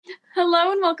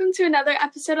Hello and welcome to another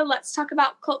episode of Let's Talk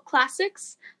About Cult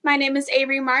Classics. My name is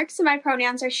Avery Marks and my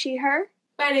pronouns are she, her.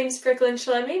 My name's Brooklyn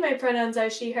Shalemi. My pronouns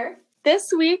are she, her.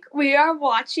 This week we are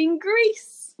watching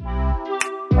Grease.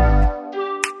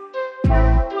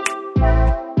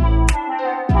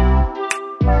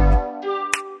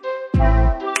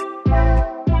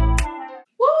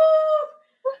 Woo!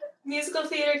 Musical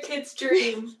theater kid's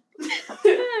dream.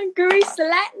 Grease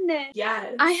Latin.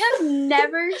 Yes. I have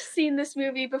never seen this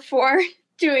movie before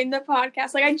doing the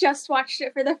podcast. I just watched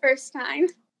it for the first time.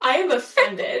 I am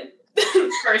offended,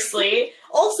 firstly.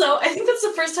 Also, I think that's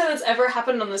the first time that's ever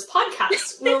happened on this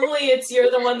podcast. Normally it's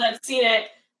you're the one that's seen it,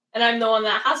 and I'm the one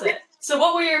that hasn't. So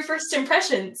what were your first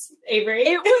impressions, Avery?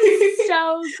 It was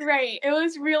so great. It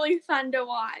was really fun to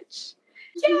watch.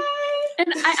 Yay! And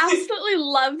I absolutely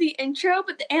love the intro,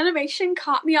 but the animation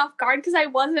caught me off guard because I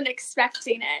wasn't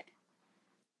expecting it.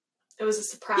 It was a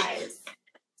surprise.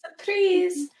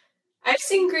 Surprise! I've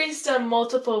seen Grease done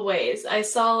multiple ways. I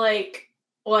saw, I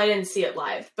didn't see it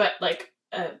live, but,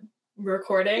 a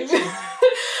recording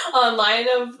online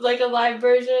of, a live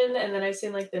version, and then I've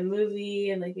seen, the movie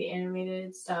and, the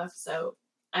animated stuff, so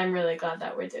I'm really glad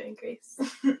that we're doing Grease.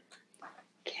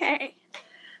 Okay.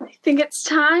 I think it's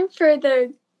time for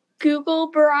the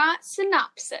Google brought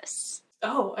synopsis.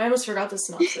 Oh, I almost forgot the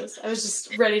synopsis. I was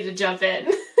just ready to jump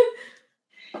in.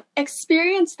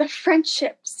 Experience the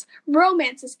friendships,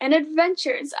 romances, and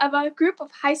adventures of a group of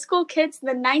high school kids in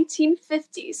the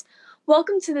 1950s.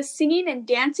 Welcome to the singing and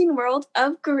dancing world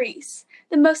of Grease,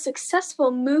 the most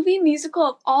successful movie musical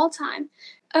of all time.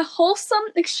 A wholesome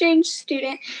exchange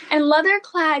student and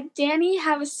leather-clad Danny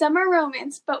have a summer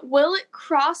romance, but will it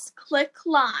cross clique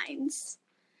lines?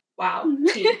 Wow.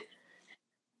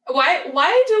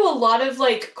 Why do a lot of,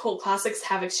 cult classics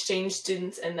have exchange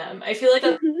students in them? I feel like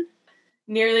that's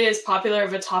nearly as popular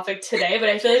of a topic today, but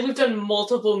I feel like we've done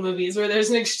multiple movies where there's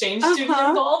an exchange student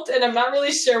involved, and I'm not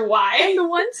really sure why. And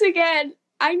once again,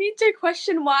 I need to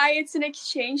question why it's an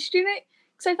exchange student.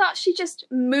 I thought she just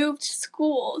moved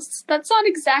schools. That's not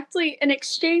exactly an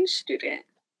exchange student.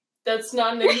 That's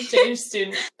not an exchange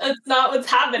student. That's not what's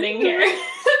happening here.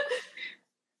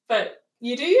 But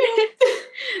you do you.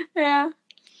 Yeah.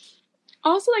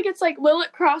 Also, will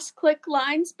it cross clique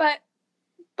lines? But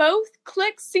both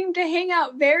cliques seem to hang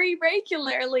out very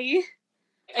regularly.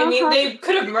 I mean, they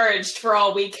could have merged for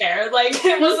all we care.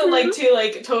 It wasn't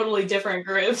two, totally different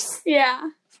groups. Yeah.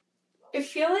 I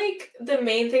feel like the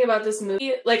main thing about this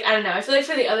movie, I don't know, I feel like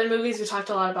for the other movies we talked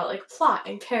a lot about, plot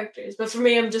and characters, but for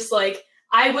me, I'm just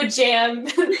I would jam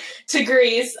to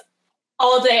Grease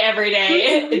all day, every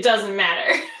day. It doesn't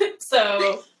matter.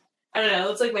 So, I don't know,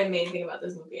 that's, my main thing about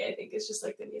this movie, I think, is just,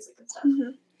 the music and stuff. Mm-hmm.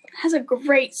 It has a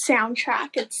great soundtrack.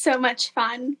 It's so much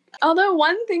fun. Although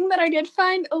one thing that I did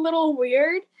find a little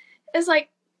weird is,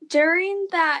 during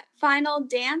that final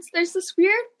dance, there's this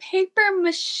weird paper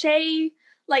mache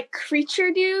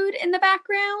creature dude in the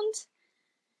background.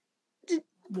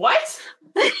 What?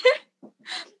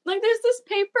 There's this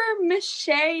paper mache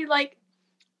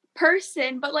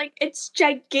person, but it's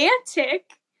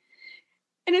gigantic,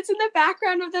 and it's in the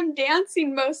background of them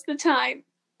dancing most of the time.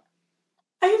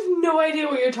 I have no idea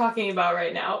what you're talking about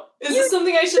right now. Is this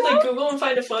something I should Google and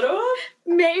find a photo of?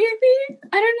 Maybe.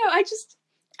 I don't know. I just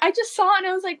saw it and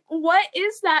I was like, what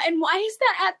is that? And why is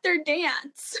that at their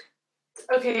dance?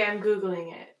 Okay, I'm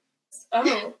Googling it.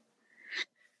 Oh.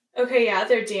 Okay, yeah,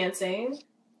 they're dancing.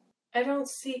 I don't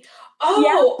see... Oh,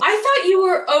 yeah. I thought you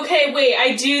were... Okay, wait,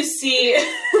 I do see...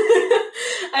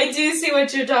 I do see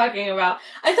what you're talking about.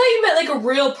 I thought you meant, a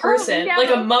real person. Oh,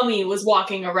 yeah. A mummy was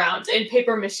walking around in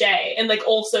paper mache and,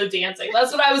 also dancing.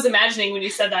 That's what I was imagining when you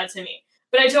said that to me.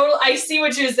 But I see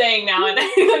what you're saying now, and I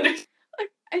understand.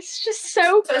 It's just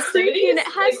so creepy, and it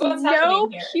has no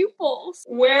pupils.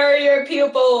 Where are your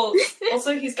pupils?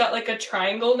 Also, he's got, a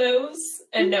triangle nose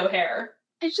and no hair.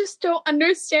 I just don't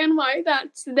understand why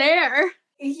that's there.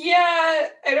 Yeah,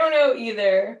 I don't know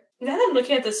either. Now that I'm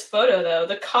looking at this photo, though,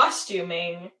 the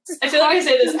costuming... I feel like I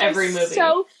say this every movie.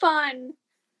 So fun.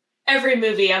 Every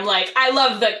movie, I'm I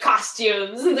love the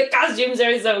costumes. The costumes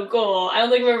are so cool. I don't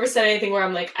think I've ever said anything where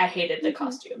I'm I hated the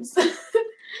costumes.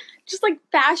 Just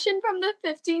fashion from the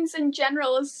 50s in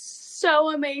general is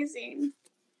so amazing.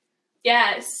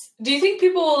 Yes. Do you think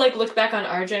people will look back on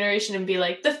our generation and be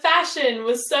the fashion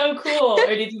was so cool? Or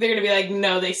do you think they're going to be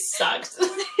no, they sucked?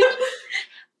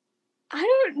 I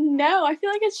don't know. I feel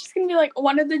like it's just going to be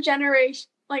one of the generation,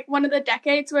 one of the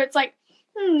decades where it's nothing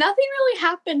really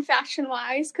happened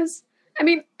fashion-wise. Because, I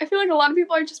feel like a lot of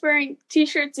people are just wearing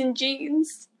t-shirts and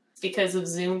jeans. Because of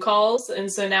Zoom calls,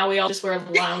 and so now we all just wear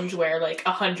loungewear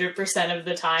 100% of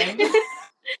the time.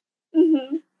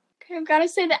 Mm-hmm. I've got to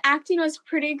say the acting was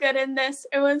pretty good in this.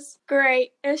 It was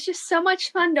great. It was just so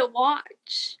much fun to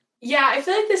watch. Yeah, I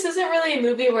feel like this isn't really a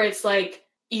movie where it's like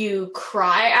you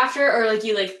cry after or like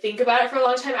you like think about it for a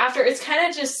long time after. It's kind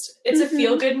of just, it's a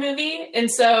feel-good movie. And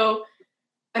so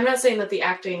I'm not saying that the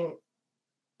acting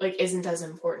like isn't as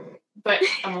important, but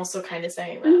I'm also kind of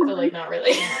saying that, but like not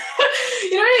really.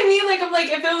 You know what I mean? Like I'm like,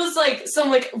 if it was like some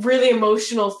like really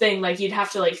emotional thing, like you'd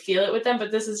have to like feel it with them,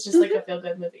 but this is just like a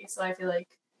feel-good movie. So I feel like,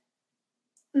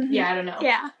 yeah, I don't know.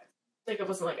 Yeah. Like it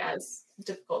wasn't like as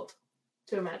difficult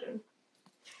to imagine.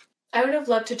 I would have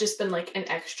loved to just been like an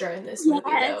extra in this movie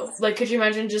though. Like, could you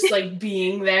imagine just like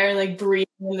being there and like breathing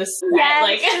in the set? Yes,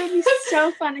 like it would be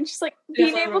so fun, and just like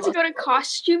being able to go to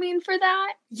costuming for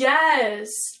that. Yes,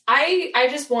 I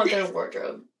just want their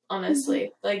wardrobe.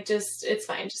 Honestly, like just it's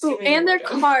fine. Just give me and their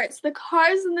wardrobe. cars. The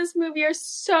cars in this movie are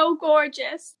so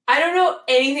gorgeous. I don't know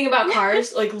anything about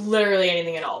cars, like literally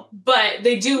anything at all, but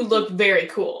they do look very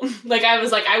cool. Like I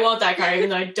was like, I want that car, even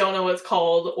though I don't know what it's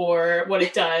called or what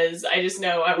it does. I just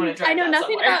know I want to drive. I know that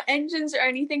nothing somewhere. about engines or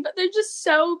anything, but they're just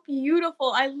so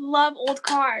beautiful. I love old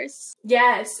cars.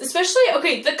 Yes, especially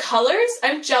okay. The colors.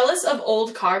 I'm jealous of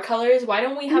old car colors. Why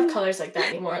don't we have colors like that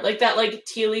anymore? Like that, like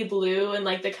tealy blue and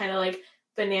like the kind of like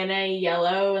banana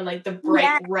yellow and like the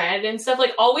bright red and stuff.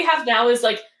 Like all we have now is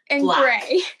like and black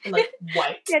gray and like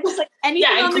white. Yeah, just like anything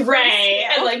on and the gray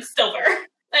and like silver.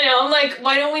 I know. I'm like,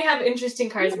 why don't we have interesting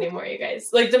cars anymore, you guys?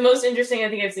 Like the most interesting I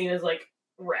think I've seen is like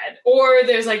red, or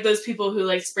there's like those people who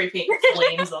like spray paint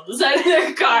flames on the side of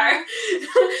their car.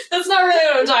 That's not really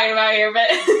what I'm talking about here, but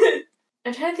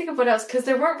I'm trying to think of what else, because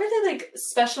there weren't really like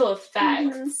special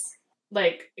effects,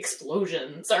 like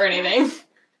explosions or anything.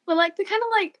 But like the kind of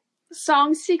like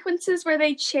song sequences where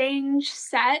they change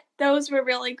set, those were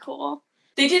really cool.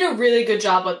 They did a really good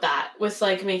job with that, with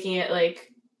like making it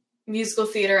like musical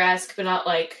theater-esque, but not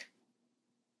like,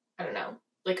 I don't know,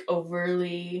 like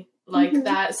overly like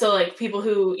that. So like people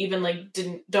who even like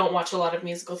don't watch a lot of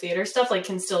musical theater stuff like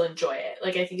can still enjoy it.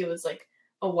 Like I think it was like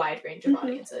a wide range of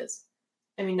audiences.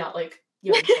 I mean, not like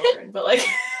young children, but like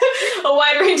a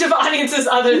wide range of audiences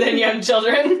other than young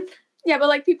children. Yeah, but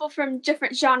like people from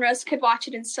different genres could watch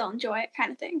it and still enjoy it,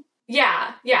 kind of thing.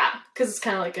 Yeah, because it's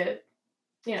kind of like a,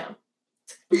 you know,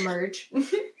 merge.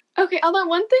 Okay, although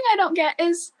one thing I don't get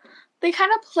is they kind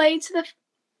of play to the,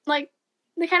 like,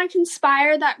 they kind of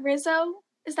conspire that Rizzo,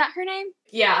 is that her name?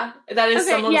 Yeah, that is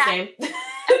someone's name.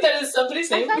 That is somebody's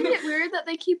name. I find it weird that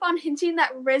they keep on hinting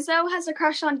that Rizzo has a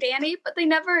crush on Danny, but they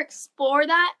never explore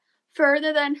that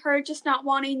further than her just not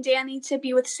wanting Danny to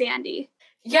be with Sandy.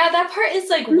 Yeah, that part is,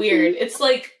 like, weird. It's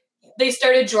like they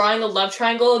started drawing a love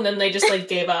triangle and then they just, like,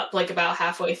 gave up, like, about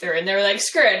halfway through. And they were like,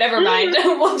 screw it, never mind.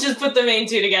 We'll just put the main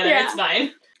two together. Yeah. It's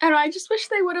fine. I don't know, I just wish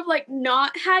they would have, like,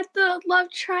 not had the love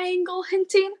triangle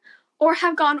hinting or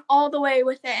have gone all the way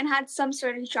with it and had some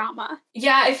sort of drama.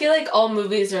 Yeah, I feel like all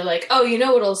movies are like, oh, you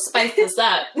know what'll spice this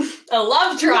up? A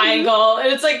love triangle.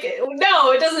 And it's like,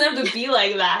 no, it doesn't have to be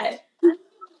like that.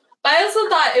 But I also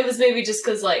thought it was maybe just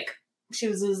because, like, she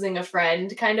was losing a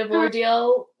friend kind of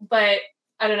ordeal, but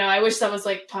I don't know, I wish that was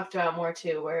like talked about more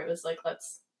too, where it was like,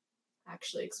 let's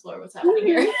actually explore what's happening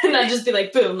here and not just be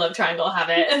like, boom, love triangle, have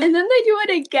it. And then they do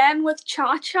it again with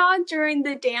Cha-Cha during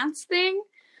the dance thing,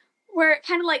 where it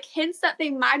kind of like hints that they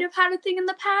might have had a thing in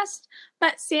the past,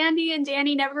 but Sandy and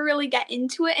Danny never really get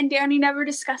into it and Danny never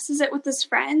discusses it with his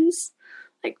friends.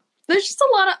 Like, there's just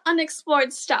a lot of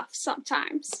unexplored stuff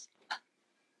sometimes.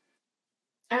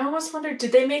 I almost wonder,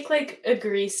 did they make, like, a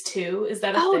Grease 2? Is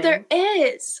that a thing? Oh, there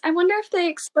is. I wonder if they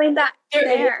explained that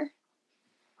there.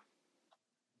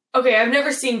 Okay, I've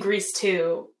never seen Grease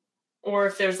 2, or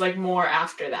if there's, like, more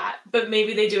after that. But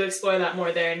maybe they do explore that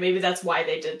more there, and maybe that's why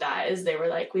they did that, is they were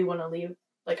like, we want to leave,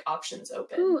 like, options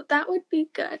open. Ooh, that would be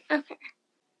good. Okay.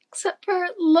 Except for,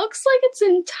 looks like it's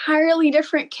entirely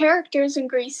different characters in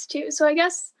Grease 2, so I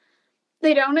guess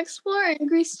they don't explore, and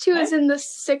Grease 2 is in the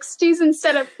 60s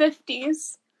instead of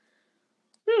 50s.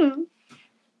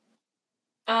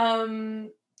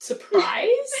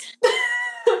 Surprise?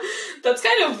 That's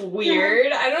kind of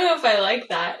weird. I don't know if I like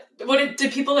that.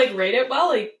 Did people, like, rate it well?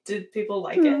 Like, did people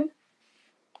like it?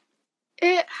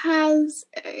 It has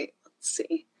let's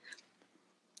see.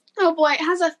 Oh boy, it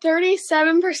has a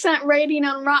 37% rating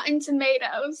on Rotten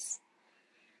Tomatoes.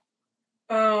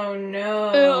 Oh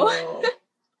no.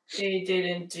 They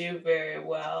didn't do very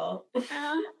well.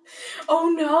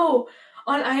 Oh no.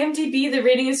 On IMDb, the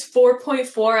rating is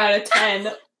 4.4 out of 10.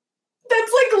 That's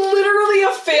like literally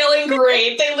a failing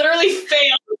grade. They literally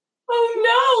failed.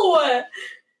 Oh no!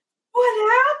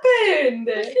 What happened?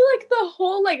 I feel like the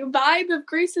whole like vibe of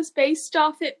Grease is based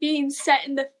off it being set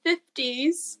in the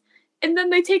 50s, and then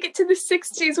they take it to the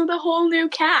 60s with a whole new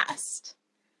cast.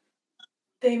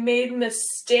 They made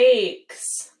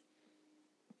mistakes.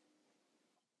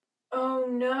 Oh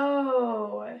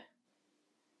no.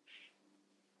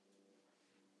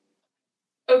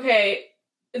 Okay,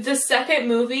 the second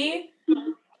movie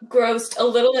grossed a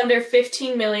little under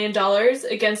 $15 million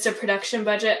against a production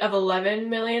budget of $11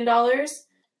 million.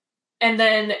 And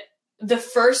then the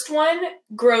first one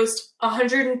grossed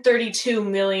 $132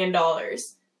 million. Wow.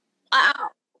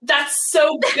 That's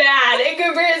so bad in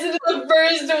comparison to the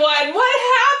first one. What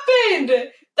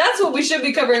happened? That's what we should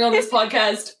be covering on this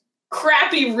podcast.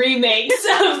 Crappy remakes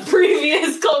of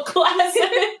previous cult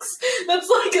classics. That's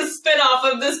like a spin-off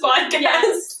of this podcast.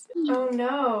 Yes. Oh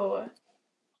no.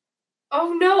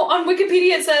 Oh no, on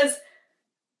Wikipedia it says,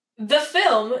 the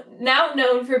film, now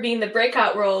known for being the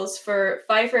breakout roles for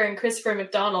Pfeiffer and Christopher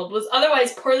McDonald, was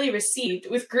otherwise poorly received,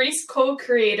 with Grease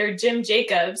co-creator Jim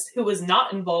Jacobs, who was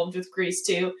not involved with Grease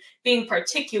 2, being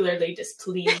particularly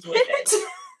displeased with it.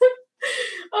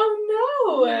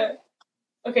 Oh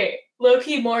no! Okay,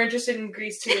 low-key more interested in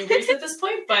Grease 2 and Grease at this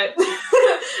point, but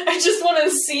I just want to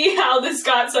see how this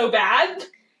got so bad.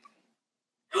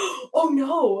 Oh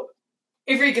no!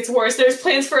 Avery gets worse. There's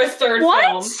plans for a third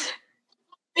film.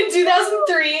 In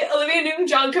 2003, Olivia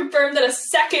Newton-John confirmed that a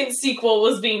second sequel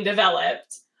was being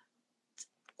developed.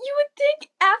 You would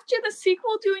think after the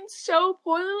sequel doing so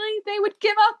poorly, they would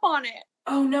give up on it.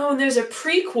 Oh no, and there's a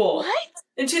prequel. What?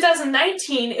 In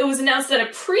 2019, it was announced that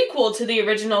a prequel to the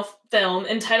original film,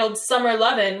 entitled Summer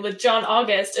Lovin', with John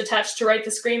August attached to write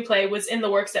the screenplay, was in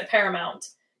the works at Paramount.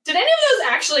 Did any of those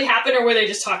actually happen, or were they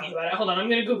just talking about it? Hold on, I'm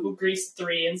going to Google Grease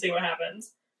 3 and see what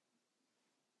happens.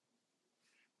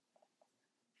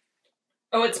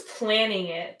 Oh, it's planning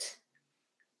it.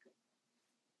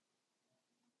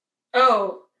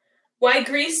 Oh, why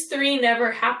Grease 3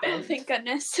 never happened? Oh, thank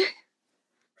goodness.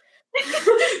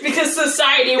 Because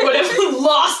society would have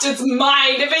lost its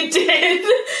mind if it did.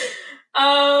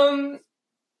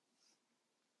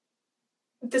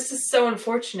 This is so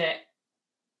unfortunate.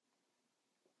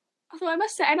 Although I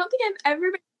must say, I don't think I've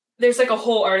ever been... There's like a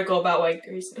whole article about why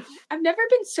Grease... I've never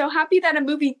been so happy that a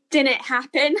movie didn't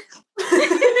happen.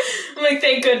 I'm like,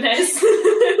 thank goodness.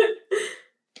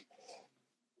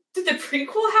 Did the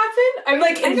prequel happen? I'm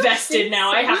like invested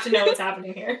now. So. I have to know what's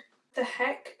happening here. The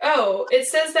heck? Oh, it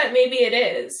says that maybe it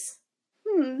is.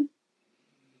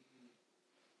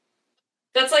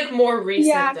 That's like more recent,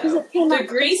 yeah, though. The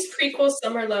Grease prequel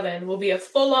Summer Lovin' will be a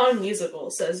full-on musical,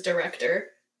 says director.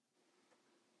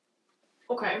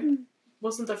 Okay.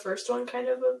 Wasn't the first one kind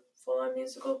of a full-on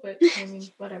musical? But, I mean,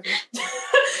 whatever.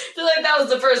 I feel like that was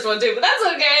the first one, too, but that's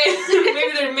okay.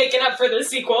 Maybe they're making up for the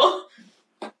sequel.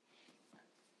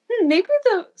 Maybe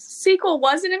the sequel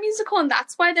wasn't a musical, and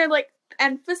that's why they're, like,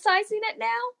 emphasizing it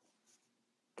now?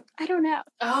 I don't know.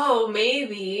 Oh,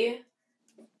 maybe.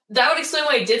 That would explain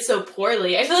why it did so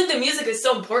poorly. I feel like the music is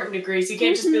so important to Grease. You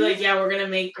can't just be like, yeah, we're gonna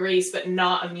make Grease, but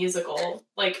not a musical.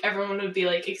 Like, everyone would be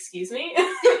like, excuse me?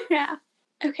 Yeah.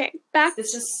 Okay, back...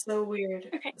 This is so weird.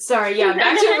 Okay. Sorry, yeah,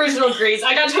 back to original Grease.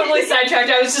 I got totally sidetracked.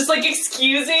 I was just like,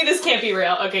 excuse me? This can't be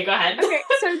real. Okay, go ahead. Okay,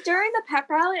 so during the pep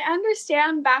rally, I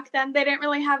understand back then they didn't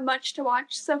really have much to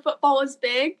watch, so football was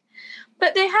big.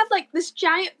 But they had, like, this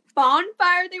giant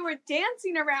bonfire they were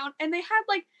dancing around, and they had,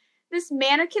 like, this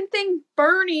mannequin thing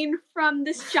burning from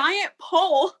this giant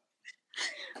pole.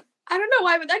 I don't know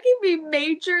why, but that gave me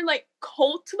major, like,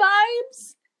 cult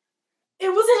vibes. It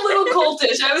was a little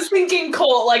cultish. I was thinking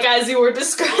cult, like, as you were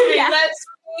describing that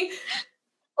to me.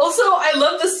 Also, I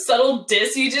love the subtle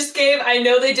diss you just gave. I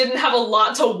know they didn't have a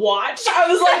lot to watch. I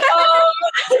was like,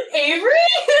 Avery?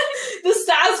 The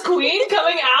Sass Queen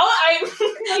coming out? I'm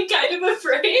like, kind of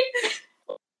afraid.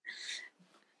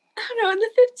 I don't know, in the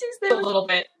 50s they were... A little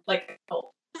bit, like,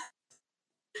 cult.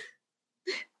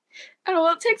 I don't know,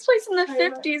 well, it takes place in the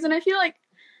 50s, and I feel like,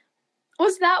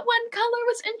 was that when color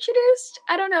was introduced?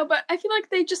 I don't know, but I feel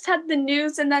like they just had the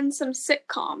news and then some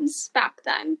sitcoms back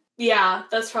then. Yeah,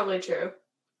 that's probably true.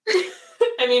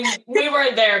 I mean, we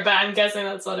weren't there, but I'm guessing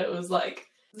that's what it was like.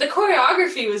 The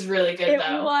choreography was really good,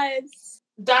 though. It was.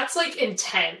 That's, like,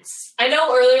 intense. I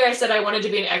know earlier I said I wanted to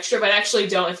be an extra, but I actually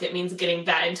don't if it means getting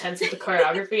that intense with the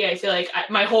choreography. I feel like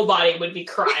my whole body would be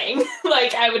crying.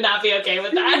 Like, I would not be okay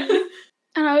with that.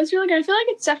 And I was really good. I feel like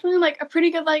it's definitely, like, a pretty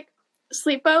good, like,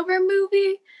 sleepover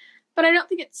movie, but I don't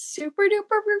think it's super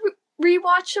duper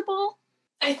rewatchable.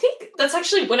 I think that's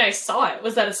actually when I saw it,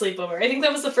 was at a sleepover. I think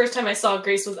that was the first time I saw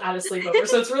Grace was at a sleepover,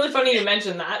 so it's really funny you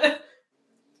mention that.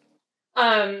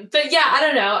 But yeah, I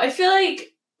don't know. I feel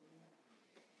like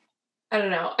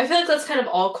that's kind of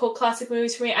all cult classic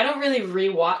movies for me. I don't really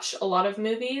rewatch a lot of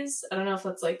movies. I don't know if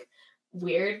that's like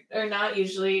weird or not.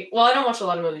 Usually, well, I don't watch a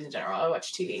lot of movies in general. I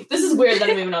watch TV. This is weird that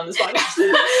I'm even on this podcast. I'm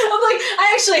like,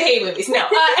 I actually hate movies. No.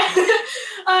 But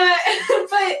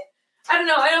I don't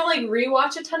know. I don't like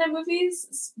rewatch a ton of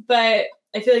movies, but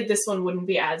I feel like this one wouldn't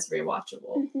be as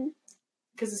rewatchable.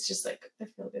 Because it's just like a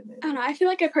feel-good movie. I don't know. I feel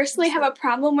like I personally have a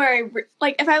problem where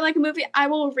if I like a movie, I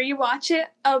will rewatch it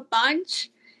a bunch.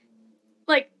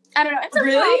 Like, I don't know. It's a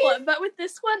problem. But with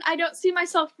this one, I don't see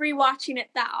myself rewatching it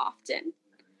that often.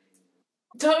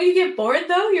 Don't you get bored,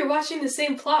 though? You're watching the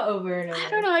same plot over and over. I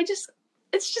don't know.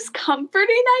 It's just comforting,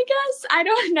 I guess. I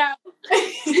don't know.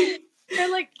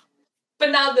 They're like... But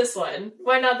not this one.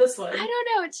 Why not this one? I don't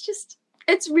know.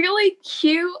 It's really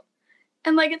cute.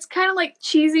 And, like, it's kind of, like,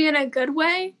 cheesy in a good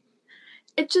way.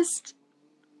 It just...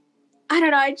 I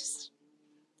don't know. It isn't,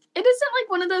 like,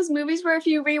 one of those movies where if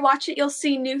you rewatch it, you'll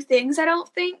see new things, I don't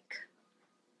think.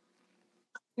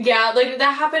 Yeah, like,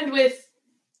 that happened with...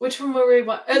 Which one were we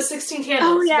watching? 16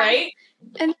 Candles, right?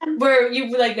 And then, where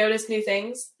you, like, notice new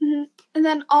things. Mm-hmm. And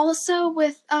then also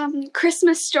with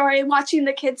Christmas Story, watching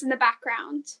the kids in the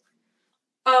background.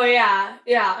 Oh, yeah,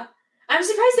 yeah. I'm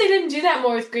surprised they didn't do that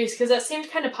more with Grease, because that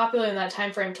seemed kind of popular in that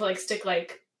time frame to, like, stick,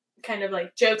 like, kind of,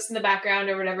 like, jokes in the background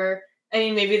or whatever. I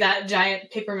mean, maybe that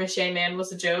giant papier-mâché man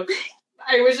was a joke.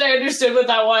 I wish I understood what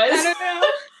that was. I don't know.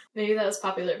 Maybe that was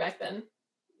popular back then.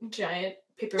 Giant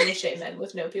papier-mâché men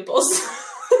with no pupils.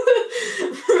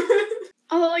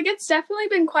 Although, like, it's definitely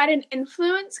been quite an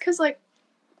influence, because, like,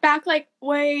 back, like,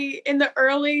 way in the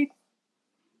early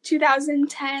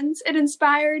 2010s, it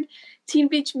inspired Teen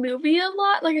Beach Movie a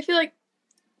lot. Like, I feel like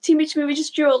Teen Beach Movie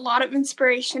just drew a lot of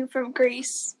inspiration from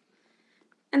Grease.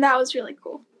 And that was really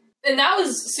cool. And that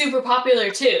was super popular,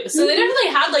 too. So they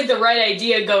definitely had, like, the right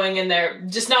idea going in there.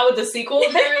 Just not with the sequel,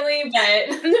 apparently,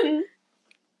 but...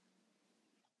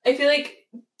 I feel like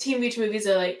Teen Beach movies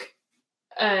are, like,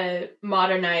 a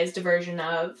modernized version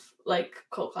of, like,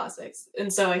 cult classics.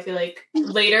 And so I feel like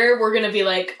later we're gonna be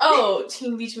like, oh,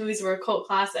 Teen Beach movies were a cult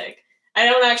classic. I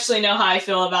don't actually know how I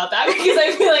feel about that, because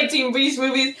I feel like Teen Beach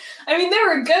movies, I mean, they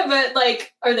were good, but,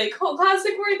 like, are they cult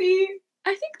classic worthy?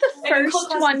 I think the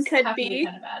first one could be.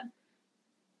 Kind of bad.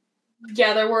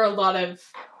 Yeah, there were a lot of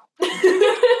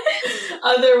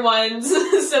other ones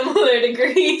similar to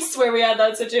Grease where we had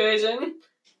that situation.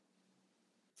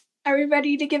 Are we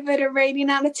ready to give it a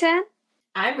rating out of 10?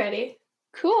 I'm ready.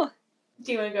 Cool.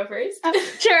 Do you want to go first?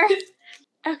 Sure.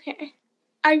 Okay.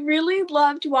 I really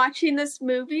loved watching this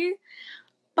movie,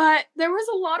 but there was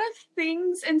a lot of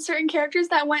things and certain characters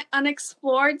that went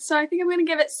unexplored, so I think I'm going to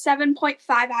give it 7.5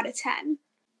 out of 10.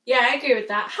 Yeah, I agree with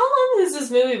that. How long is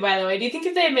this movie, by the way? Do you think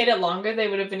if they had made it longer, they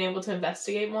would have been able to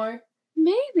investigate more?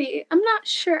 Maybe. I'm not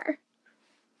sure.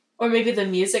 Or maybe the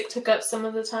music took up some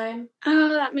of the time? Oh,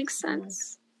 that makes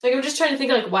sense. Like, I'm just trying to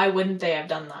think, like, why wouldn't they have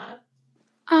done that?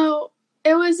 Oh,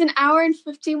 it was an hour and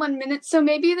 51 minutes, so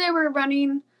maybe they were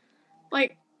running,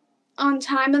 like, on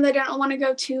time and they don't want to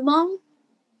go too long?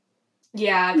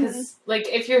 Yeah, because, like,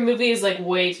 if your movie is, like,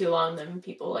 way too long, then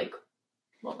people, like,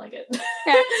 won't like it.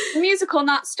 Yeah, musical,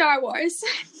 not Star Wars.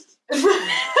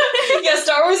 Yeah,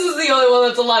 Star Wars is the only one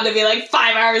that's allowed to be, like,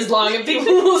 5 hours long and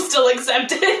people will still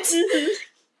accept it.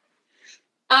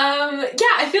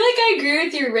 Yeah, I feel like I agree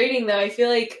with your rating, though. I feel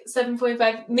like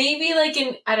 7.5, maybe, like,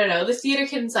 I don't know, the theater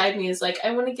kid inside me is like,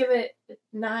 I want to give it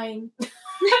 9. But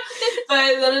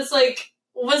then it's like,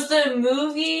 was the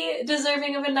movie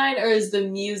deserving of a 9, or is the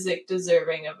music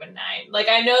deserving of a 9? Like,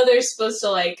 I know they're supposed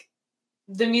to, like,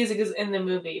 the music is in the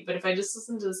movie, but if I just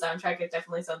listen to the soundtrack, it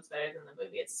definitely sounds better than the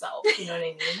movie itself, you know what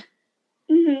I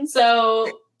mean?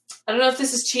 So, I don't know if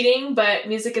this is cheating, but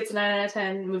music gets a 9 out of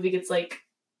 10, movie gets, like,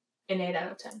 an 8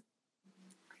 out of 10.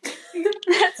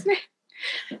 That's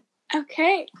right.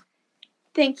 Okay.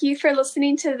 Thank you for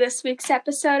listening to this week's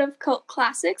episode of Cult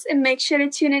Classics, and make sure to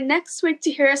tune in next week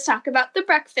to hear us talk about The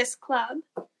Breakfast Club.